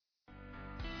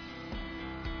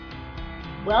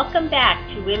Welcome back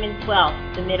to Women's Wealth,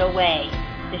 The Middle Way,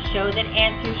 the show that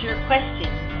answers your questions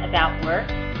about work,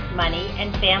 money,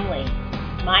 and family.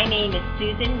 My name is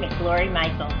Susan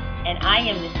McGlory-Michael, and I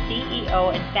am the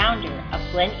CEO and founder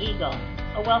of Glen Eagle,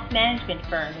 a wealth management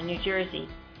firm in New Jersey.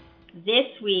 This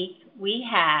week, we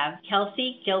have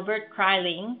Kelsey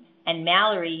Gilbert-Kreiling and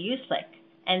Mallory Uslick,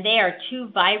 and they are two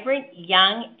vibrant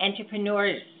young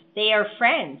entrepreneurs. They are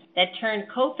friends that turned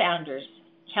co-founders.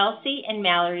 Kelsey and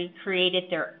Mallory created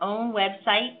their own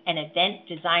website and event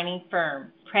designing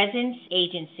firm, Presence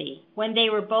Agency, when they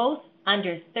were both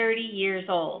under 30 years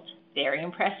old. Very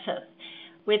impressive.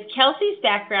 With Kelsey's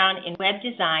background in web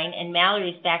design and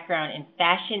Mallory's background in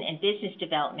fashion and business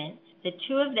development, the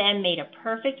two of them made a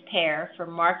perfect pair for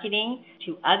marketing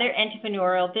to other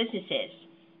entrepreneurial businesses.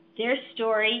 Their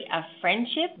story of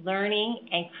friendship, learning,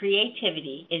 and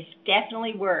creativity is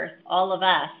definitely worth all of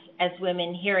us as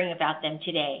women hearing about them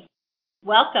today.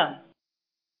 Welcome.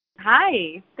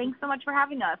 Hi. Thanks so much for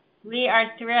having us. We are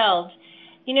thrilled.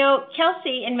 You know,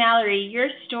 Kelsey and Mallory, your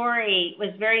story was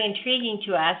very intriguing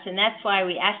to us, and that's why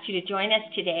we asked you to join us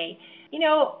today. You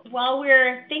know, while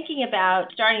we're thinking about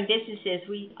starting businesses,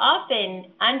 we often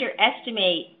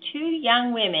underestimate two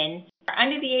young women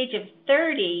under the age of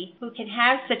 30 who can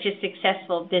have such a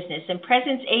successful business. And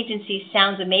Presence Agency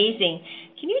sounds amazing.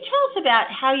 Can you tell us about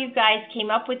how you guys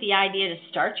came up with the idea to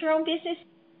start your own business?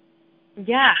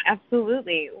 Yeah,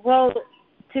 absolutely. Well,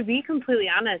 to be completely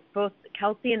honest, both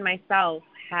Kelsey and myself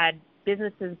had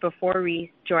businesses before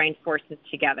we joined forces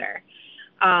together.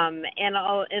 And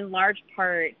in large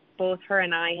part, both her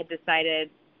and I had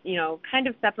decided, kind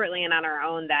of separately and on our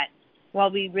own, that while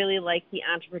we really liked the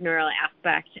entrepreneurial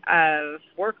aspect of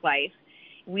work life,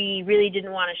 we really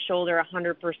didn't want to shoulder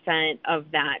 100% of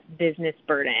that business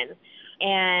burden.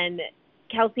 And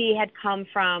Kelsey had come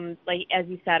from, like, as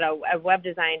you said, a web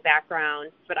design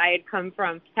background, but I had come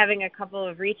from having a couple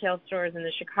of retail stores in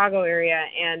the Chicago area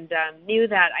and knew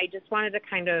that I just wanted to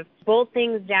kind of bolt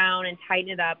things down and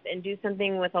tighten it up and do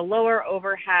something with a lower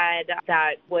overhead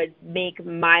that would make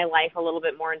my life a little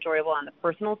bit more enjoyable on the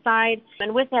personal side.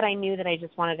 And with that, I knew that I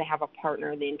just wanted to have a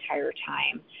partner the entire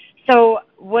time. So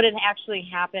what had actually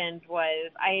happened was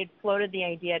I had floated the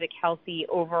idea to Kelsey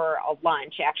over a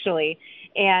lunch, actually,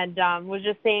 and was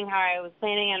just saying how I was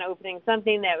planning on opening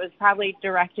something that was probably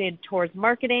directed towards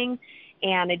marketing,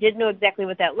 and I didn't know exactly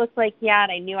what that looked like yet.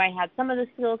 I knew I had some of the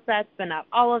skill sets, but not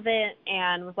all of it,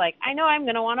 and was like, I know I'm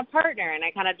going to want a partner, and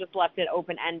I kind of just left it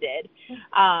open-ended.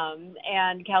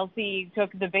 And Kelsey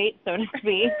took the bait, so to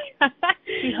speak.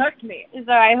 She hooked me.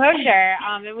 So I hooked her,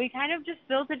 and we kind of just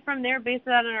built it from there based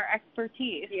on our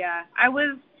expertise. Yeah, I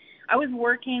was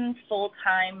working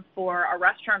full-time for a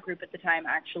restaurant group at the time,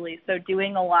 actually, so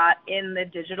doing a lot in the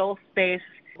digital space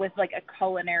with like a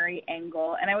culinary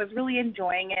angle, and I was really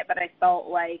enjoying it, but I felt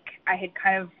like I had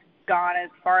kind of gone as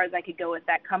far as I could go with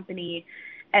that company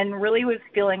and really was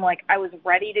feeling like I was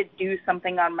ready to do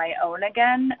something on my own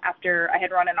again after I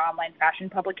had run an online fashion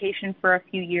publication for a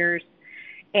few years,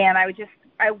 and I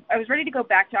was ready to go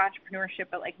back to entrepreneurship,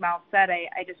 but like Mal said,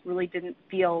 I just really didn't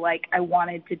feel like I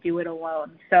wanted to do it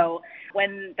alone. So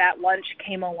when that lunch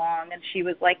came along and she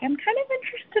was like, I'm kind of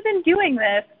interested in doing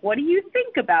this, what do you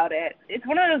think about it? It's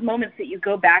one of those moments that you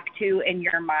go back to in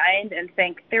your mind and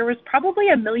think there was probably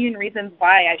a million reasons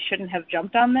why I shouldn't have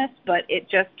jumped on this, but it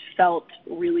just felt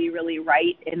really, really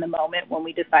right in the moment when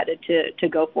we decided to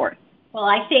go for it. Well,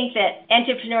 I think that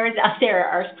entrepreneurs out there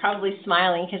are probably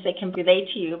smiling because they can relate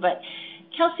to you, but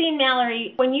Kelsey and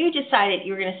Mallory, when you decided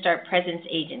you were going to start Presence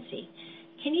Agency,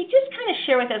 can you just kind of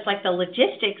share with us like the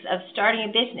logistics of starting a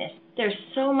business? There's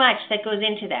so much that goes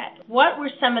into that. What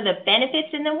were some of the benefits,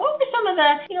 and then what were some of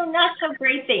the, not so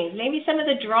great things? Maybe some of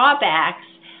the drawbacks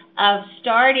of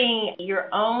starting your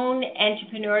own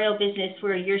entrepreneurial business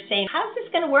where you're saying, how's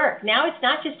this going to work? Now it's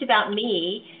not just about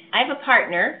me. I have a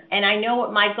partner, and I know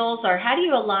what my goals are. How do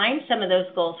you align some of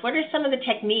those goals? What are some of the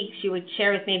techniques you would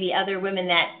share with maybe other women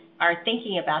that are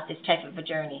thinking about this type of a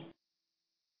journey?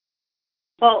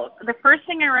 Well, the first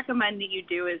thing I recommend that you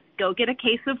do is go get a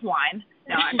case of wine.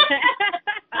 No,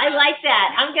 I like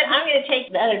that. I'm gonna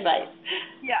take that advice.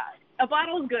 Yeah, a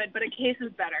bottle is good, but a case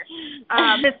is better.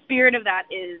 The spirit of that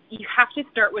is you have to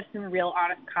start with some real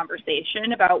honest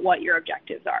conversation about what your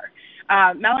objectives are.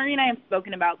 Mallory and I have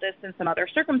spoken about this in some other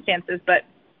circumstances, but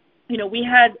we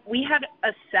had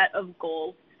a set of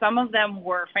goals. Some of them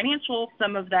were financial,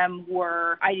 some of them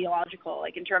were ideological,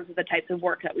 like in terms of the types of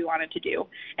work that we wanted to do.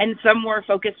 And some were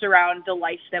focused around the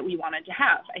life that we wanted to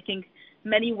have. I think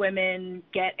many women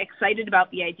get excited about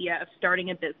the idea of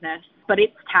starting a business, but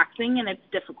it's taxing and it's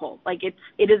difficult. Like it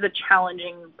is a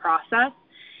challenging process.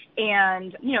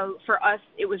 And, for us,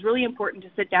 it was really important to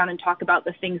sit down and talk about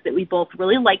the things that we both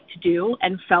really liked to do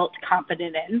and felt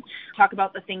confident in, talk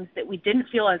about the things that we didn't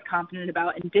feel as confident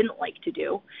about and didn't like to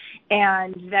do,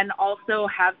 and then also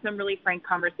have some really frank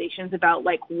conversations about,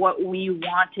 like, what we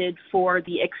wanted for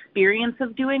the experience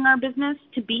of doing our business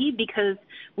to be, because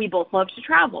we both love to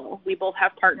travel. We both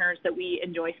have partners that we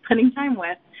enjoy spending time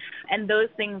with, and those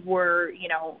things were,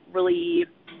 really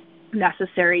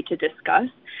necessary to discuss.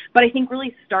 But I think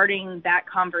really starting that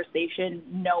conversation,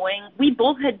 knowing we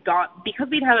both had because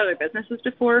we'd had other businesses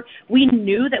before, we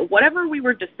knew that whatever we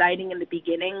were deciding in the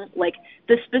beginning, like,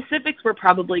 the specifics were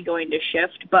probably going to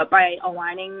shift, but by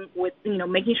aligning with,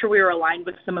 making sure we were aligned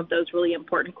with some of those really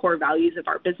important core values of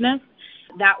our business,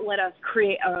 that let us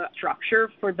create a structure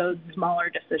for those smaller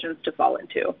decisions to fall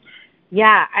into.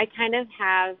 Yeah, I kind of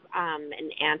have an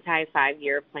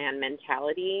anti-5-year plan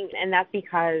mentality, and that's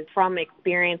because from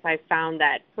experience I've found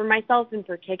that for myself in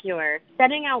particular,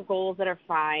 setting out goals that are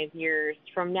 5 years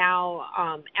from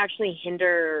now actually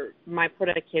hinder my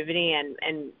productivity and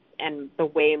the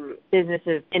way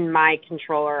businesses in my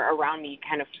control or around me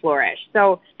kind of flourish.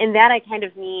 So in that, I kind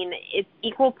of mean it's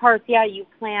equal parts. Yeah, you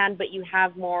plan, but you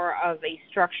have more of a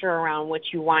structure around what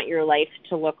you want your life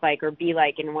to look like or be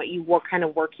like, and what kind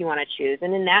of work you want to choose.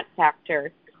 And in that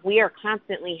factor, we are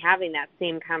constantly having that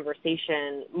same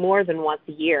conversation more than once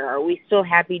a year. Are we still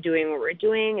happy doing what we're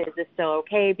doing? Is this still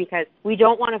okay? Because we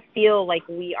don't want to feel like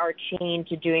we are chained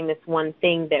to doing this one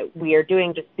thing that we are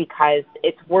doing just because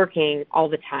it's working all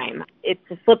the time. It's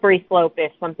a slippery slope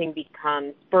if something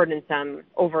becomes burdensome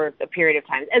over a period of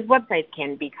time, as websites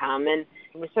can become. And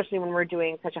especially when we're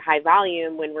doing such a high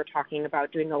volume, when we're talking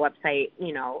about doing a website,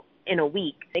 in a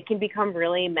week, it can become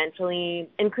really mentally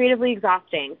and creatively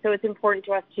exhausting. So it's important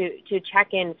to us to check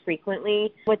in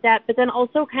frequently with that, but then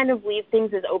also kind of leave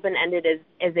things as open-ended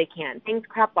as they can. Things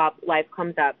crop up, life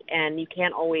comes up, and you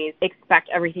can't always expect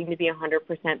everything to be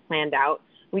 100% planned out.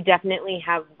 We definitely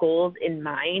have goals in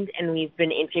mind, and we've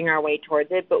been inching our way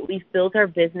towards it, but we've built our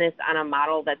business on a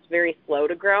model that's very slow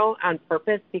to grow on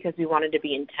purpose because we wanted to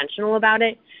be intentional about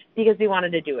it, because we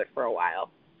wanted to do it for a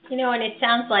while. And it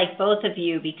sounds like both of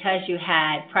you, because you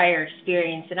had prior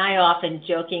experience, and I often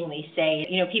jokingly say,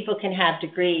 people can have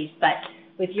degrees, but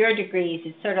with your degrees,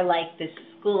 it's sort of like this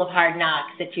school of hard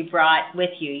knocks that you brought with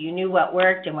you. You knew what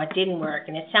worked and what didn't work,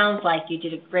 and it sounds like you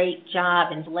did a great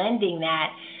job in blending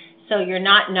that. So you're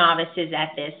not novices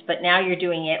at this, but now you're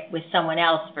doing it with someone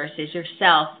else versus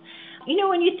yourself.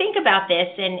 When you think about this,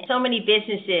 and so many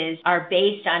businesses are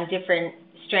based on different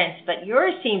strengths, but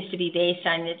yours seems to be based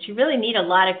on that you really need a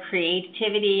lot of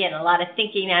creativity and a lot of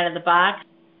thinking out of the box.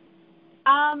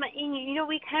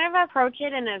 We kind of approach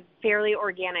it in a fairly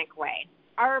organic way.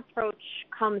 Our approach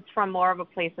comes from more of a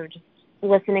place of just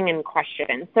listening and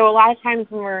question. So a lot of times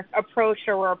when we're approached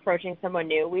or we're approaching someone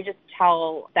new, we just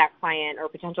tell that client or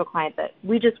potential client that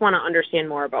we just want to understand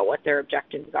more about what their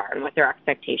objectives are and what their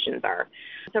expectations are.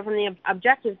 So from the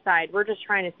objective side, we're just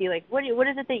trying to see, like, what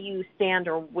is it that you stand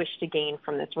or wish to gain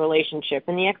from this relationship?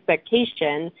 And the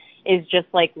expectation is just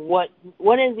like, what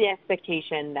is the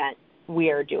expectation that we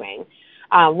are doing?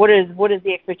 What is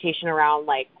the expectation around,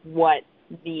 like, what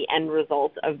the end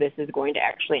result of this is going to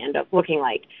actually end up looking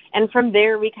like? And from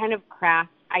there, we kind of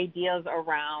craft ideas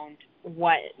around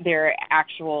what their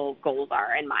actual goals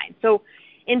are in mind. So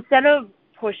instead of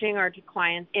pushing our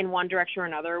clients in one direction or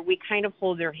another, we kind of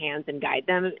hold their hands and guide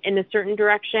them in a certain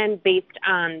direction based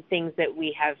on things that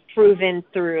we have proven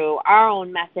through our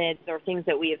own methods or things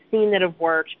that we have seen that have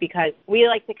worked, because we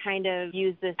like to kind of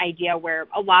use this idea where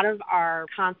a lot of our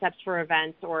concepts for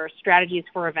events or strategies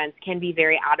for events can be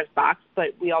very out of box, but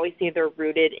we always say they're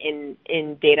rooted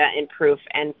in data and proof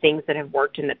and things that have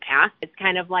worked in the past. It's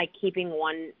kind of like keeping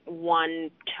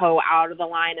one toe out of the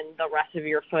line and the rest of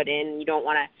your foot in. You don't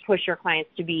want to push your clients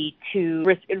to be too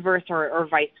risk adverse or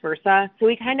vice versa. So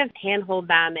we kind of handhold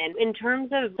them. And in terms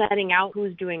of setting out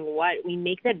who's doing what, we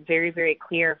make that very, very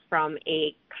clear from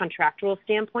a contractual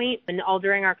standpoint. And all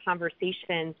during our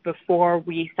conversations before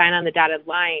we sign on the dotted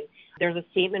line, there's a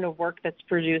statement of work that's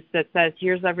produced that says,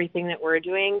 here's everything that we're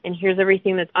doing, and here's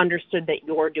everything that's understood that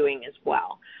you're doing as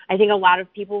well. I think a lot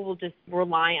of people will just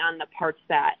rely on the parts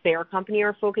that their company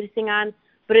are focusing on,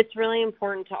 but it's really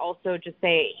important to also just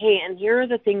say, hey, and here are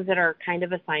the things that are kind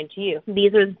of assigned to you.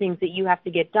 These are the things that you have to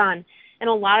get done. And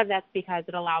a lot of that's because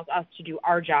it allows us to do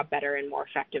our job better and more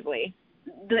effectively.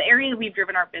 The area we've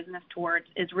driven our business towards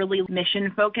is really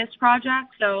mission-focused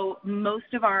projects. So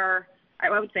most of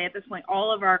I would say at this point,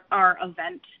 all of our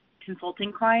event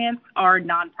consulting clients are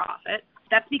nonprofit.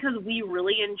 That's because we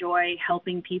really enjoy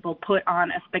helping people put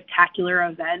on a spectacular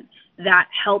event that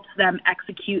helps them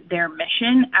execute their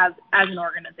mission as an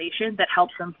organization that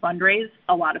helps them fundraise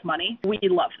a lot of money. We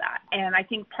love that. And I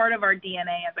think part of our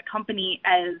DNA as a company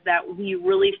is that we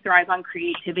really thrive on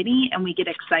creativity and we get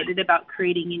excited about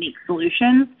creating unique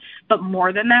solutions. But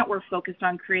more than that, we're focused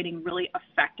on creating really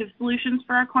effective solutions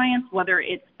for our clients, whether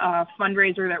it's a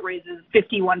fundraiser that raises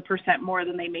 51% more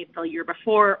than they made the year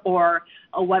before, or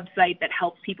a website that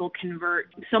helps people convert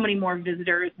so many more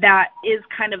visitors. That is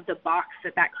kind of the box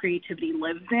that creativity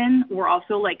lives in. We're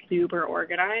also like super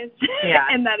organized. Yeah.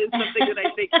 And that is something that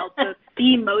I think helps us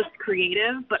be most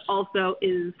creative, but also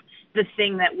is the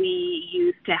thing that we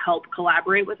use to help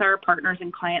collaborate with our partners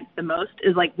and clients the most.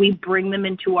 Is like we bring them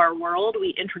into our world,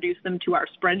 we introduce them to our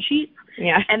spreadsheets,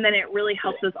 and then it really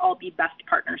helps us all be best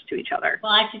partners to each other.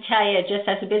 Well, I have to tell you, just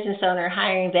as a business owner,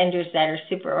 hiring vendors that are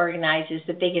super organized is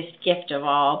the biggest gift of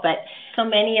all. But so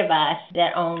many of us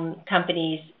that own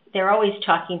companies, they're always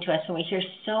talking to us, and we hear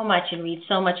so much and read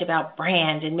so much about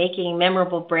brand and making a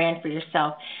memorable brand for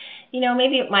yourself. You know,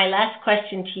 maybe my last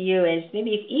question to you is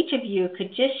maybe if each of you could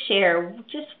just share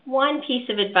just one piece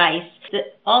of advice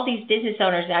that all these business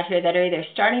owners out here that are either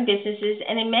starting businesses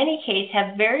and in many cases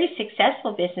have very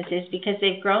successful businesses because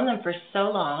they've grown them for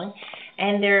so long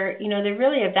and they're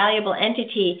really a valuable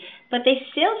entity, but they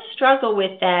still struggle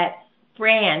with that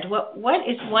brand. What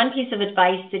is one piece of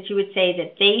advice that you would say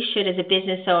that they should, as a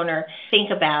business owner,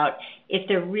 think about if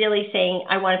they're really saying,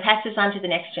 I want to pass this on to the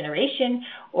next generation,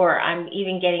 or I'm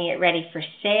even getting it ready for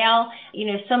sale? You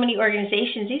know, so many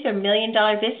organizations, these are $1 million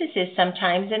businesses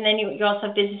sometimes, and then you also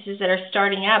have businesses that are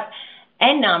starting up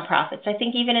and nonprofits. I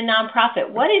think even a nonprofit.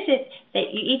 What is it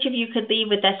that each of you could leave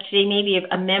with us today, maybe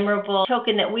a memorable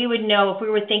token that we would know if we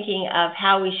were thinking of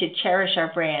how we should cherish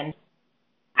our brand?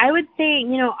 I would say,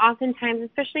 oftentimes,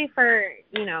 especially for,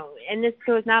 and this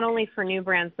goes not only for new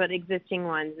brands, but existing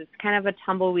ones, it's kind of a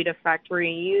tumbleweed effect where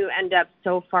you end up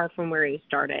so far from where you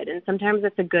started. And sometimes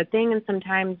that's a good thing, and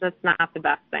sometimes that's not the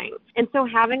best thing. And so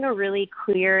having a really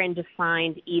clear and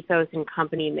defined ethos and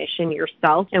company mission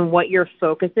yourself and what your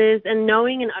focus is, and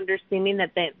knowing and understanding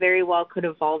that very well could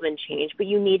evolve and change, but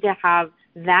you need to have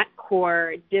that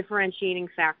core differentiating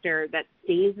factor that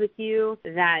stays with you,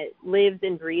 that lives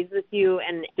and breathes with you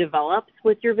and develops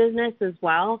with your business as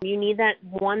well. You need that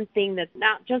one thing that's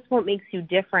not just what makes you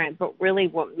different, but really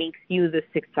what makes you the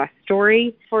success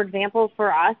story. For example,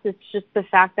 for us, it's just the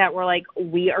fact that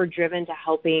we are driven to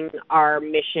helping our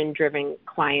mission-driven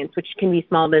clients, which can be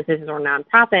small businesses or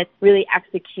nonprofits, really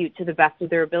execute to the best of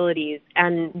their abilities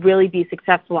and really be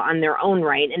successful on their own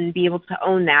right and be able to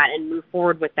own that and move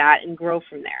forward with that and grow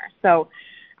from there. So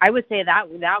I would say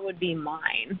that would be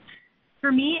mine.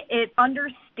 For me, it's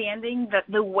understanding that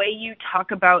the way you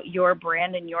talk about your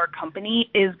brand and your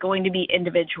company is going to be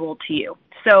individual to you.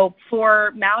 So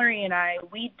for Mallory and I,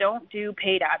 we don't do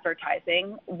paid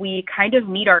advertising. We kind of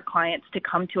need our clients to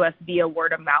come to us via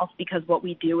word of mouth because what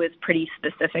we do is pretty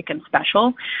specific and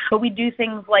special. But we do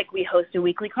things like we host a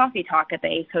weekly coffee talk at the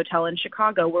Ace Hotel in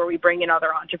Chicago where we bring in other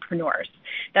entrepreneurs.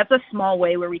 That's a small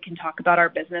way where we can talk about our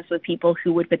business with people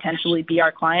who would potentially be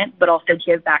our clients, but also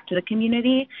give back to the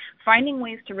community. Finding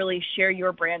ways to really share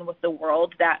your brand with the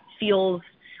world that feels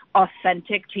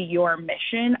authentic to your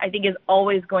mission, I think is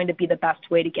always going to be the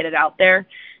best way to get it out there.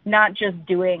 Not just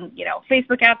doing,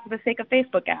 Facebook ads for the sake of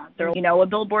Facebook ads or, a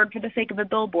billboard for the sake of a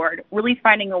billboard. Really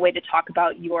finding a way to talk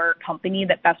about your company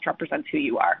that best represents who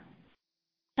you are.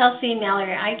 Kelsey and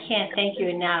Mallory, I can't thank you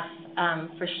enough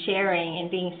for sharing and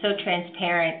being so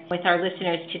transparent with our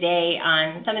listeners today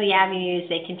on some of the avenues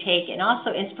they can take and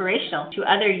also inspirational to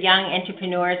other young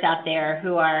entrepreneurs out there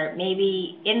who are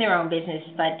maybe in their own business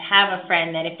but have a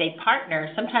friend that if they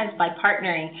partner, sometimes by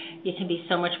partnering, you can be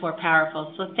so much more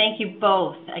powerful. So thank you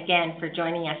both again for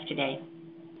joining us today.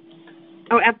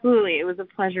 Oh, absolutely. It was a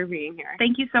pleasure being here.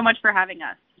 Thank you so much for having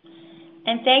us.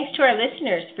 And thanks to our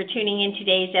listeners for tuning in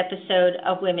today's episode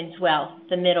of Women's Wealth,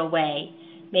 The Middle Way.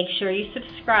 Make sure you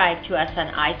subscribe to us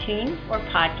on iTunes or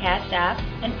podcast apps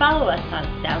and follow us on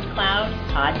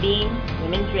SoundCloud, Podbean,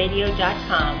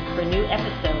 womensradio.com for new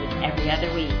episodes every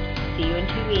other week. See you in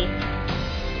 2 weeks.